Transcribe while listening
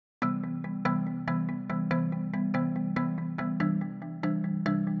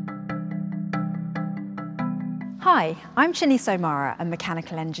Hi, I'm Chinny Somara, a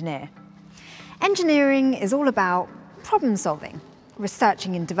mechanical engineer. Engineering is all about problem solving,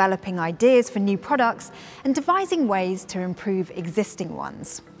 researching and developing ideas for new products and devising ways to improve existing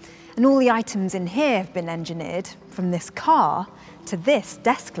ones. And all the items in here have been engineered, from this car to this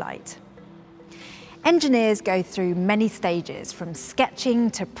desk light. Engineers go through many stages, from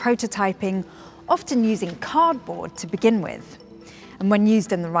sketching to prototyping, often using cardboard to begin with. And when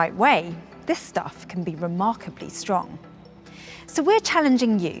used in the right way, this stuff can be remarkably strong. So we're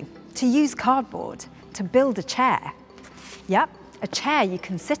challenging you to use cardboard to build a chair. Yep, a chair you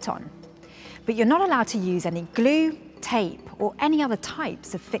can sit on. But you're not allowed to use any glue, tape, or any other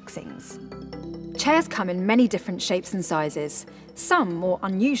types of fixings. Chairs come in many different shapes and sizes, some more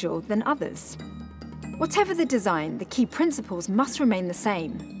unusual than others. Whatever the design, the key principles must remain the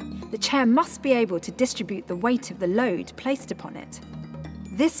same. The chair must be able to distribute the weight of the load placed upon it.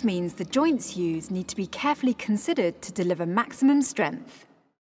 This means the joints used need to be carefully considered to deliver maximum strength.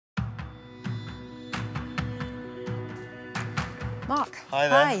 Mark. Hi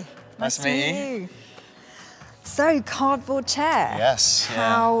there. Hi. Nice to meet you. So, cardboard chair. Yes.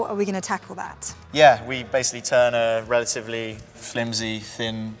 How are we going to tackle that? Yeah, we basically turn a relatively flimsy,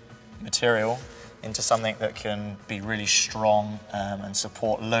 thin material into something that can be really strong and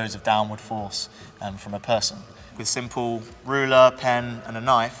support loads of downward force from a person. With simple ruler, pen and a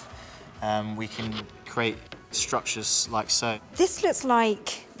knife, we can create structures like so. This looks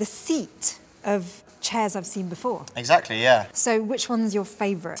like the seat of chairs I've seen before. Exactly, yeah. So which one's your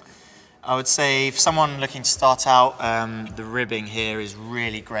favourite? I would say for someone looking to start out, the ribbing here is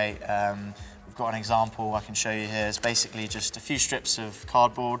really great. We've got an example I can show you here. It's basically just a few strips of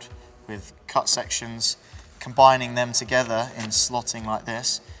cardboard with cut sections, combining them together in slotting like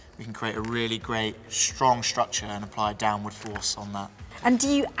this. We can create a really great, strong structure and apply downward force on that. And do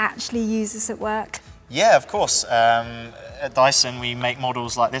you actually use this at work? Yeah, of course. At Dyson, we make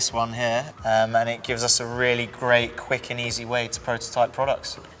models like this one here, and it gives us a really great, quick and easy way to prototype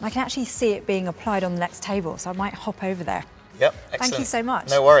products. I can actually see it being applied on the next table, so I might hop over there. Yep, excellent. Thank you so much.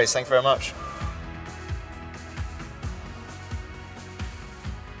 No worries, thank you very much.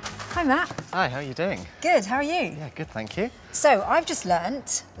 Hi, Matt. Hi, how are you doing? Good, how are you? Yeah, good, thank you. So, I've just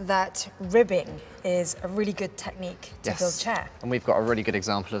learnt that ribbing is a really good technique to build a chair. And we've got a really good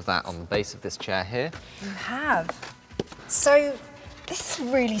example of that on the base of this chair here. You have. So, this is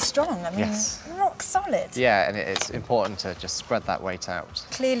really strong. I mean, rock solid. Yeah, and it's important to just spread that weight out.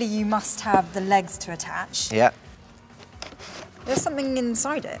 Clearly, you must have the legs to attach. Yeah. There's something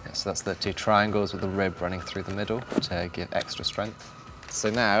inside it. So that's the two triangles with the rib running through the middle to give extra strength. So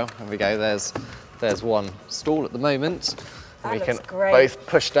now, here we go, there's one stool at the moment. That we looks can great. both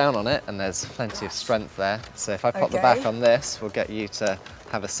push down on it and there's plenty of strength there. So if I pop the back on this, we'll get you to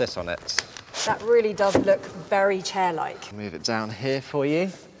have a sit on it. That really does look very chair-like. Move it down here for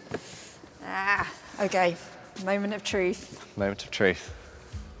you. Ah, okay, moment of truth. Moment of truth.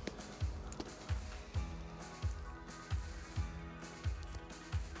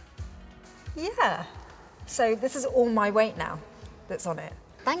 Yeah, so this is all my weight now that's on it.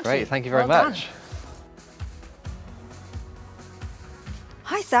 Thank you. Great, thank you very Well much. done.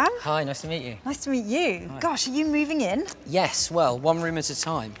 Hi, Sam. Hi, nice to meet you. Nice to meet you. Hi. Gosh, are you moving in? Yes, well, one room at a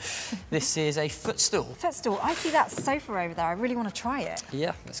time. This is a footstool. Footstool. I see that sofa over there. I really want to try it.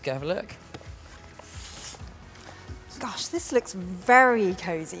 Yeah, let's go have a look. Gosh, this looks very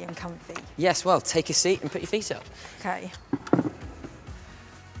cosy and comfy. Yes, well, take a seat and put your feet up. Okay.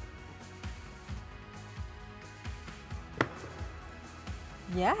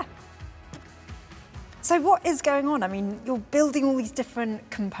 Yeah. So what is going on? I mean, you're building all these different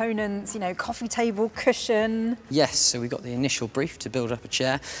components, you know, coffee table, cushion. Yes, so we got the initial brief to build up a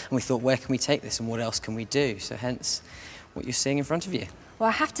chair, and we thought, where can we take this and what else can we do? So hence what you're seeing in front of you. Well,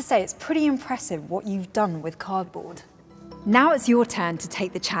 I have to say, it's pretty impressive what you've done with cardboard. Now it's your turn to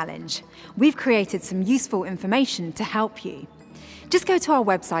take the challenge. We've created some useful information to help you. Just go to our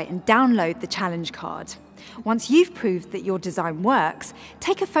website and download the challenge card. Once you've proved that your design works,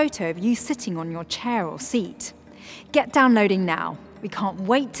 take a photo of you sitting on your chair or seat. Get downloading now. We can't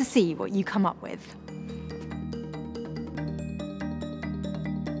wait to see what you come up with.